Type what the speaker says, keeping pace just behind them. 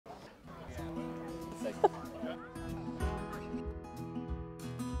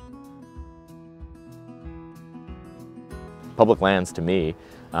public lands to me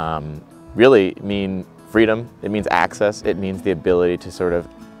really mean freedom, it means access, it means the ability to sort of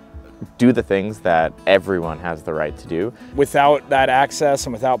do the things that everyone has the right to do. Without that access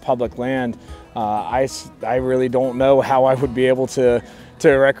and without public land, I really don't know how I would be able to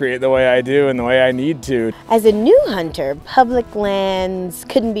recreate the way I do and the way I need to. As a new hunter, public lands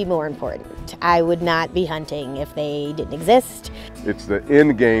couldn't be more important. I would not be hunting if they didn't exist. It's the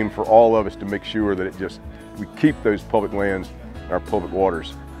end game for all of us to make sure that we keep those public lands, our public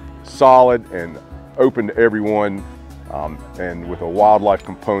waters, solid and open to everyone, and with a wildlife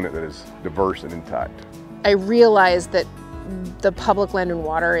component that is diverse and intact. I realized that the public land and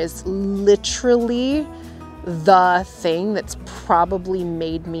water is literally the thing that's probably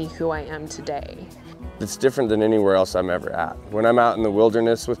made me who I am today. It's different than anywhere else I'm ever at. When I'm out in the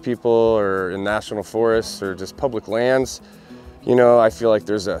wilderness with people or in national forests or just public lands, you know, I feel like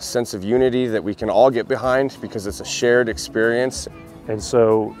there's a sense of unity that we can all get behind because it's a shared experience. And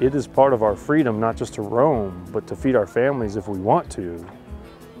so it is part of our freedom not just to roam, but to feed our families if we want to,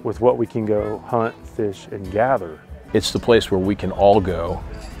 with what we can go hunt, fish, and gather. It's the place where we can all go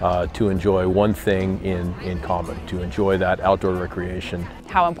to enjoy one thing in common, to enjoy that outdoor recreation.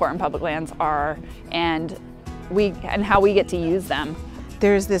 How important public lands are and how we get to use them.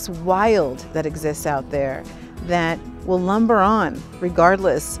 There's this wild that exists out there that will lumber on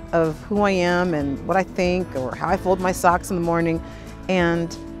regardless of who I am and what I think or how I fold my socks in the morning.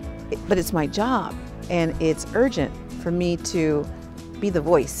 But it's my job, and it's urgent for me to be the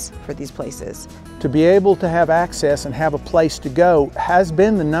voice for these places. To be able to have access and have a place to go has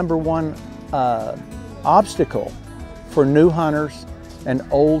been the #1 obstacle for new hunters and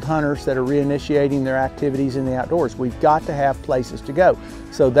old hunters that are reinitiating their activities in the outdoors. We've got to have places to go.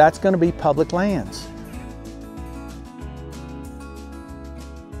 So that's going to be public lands.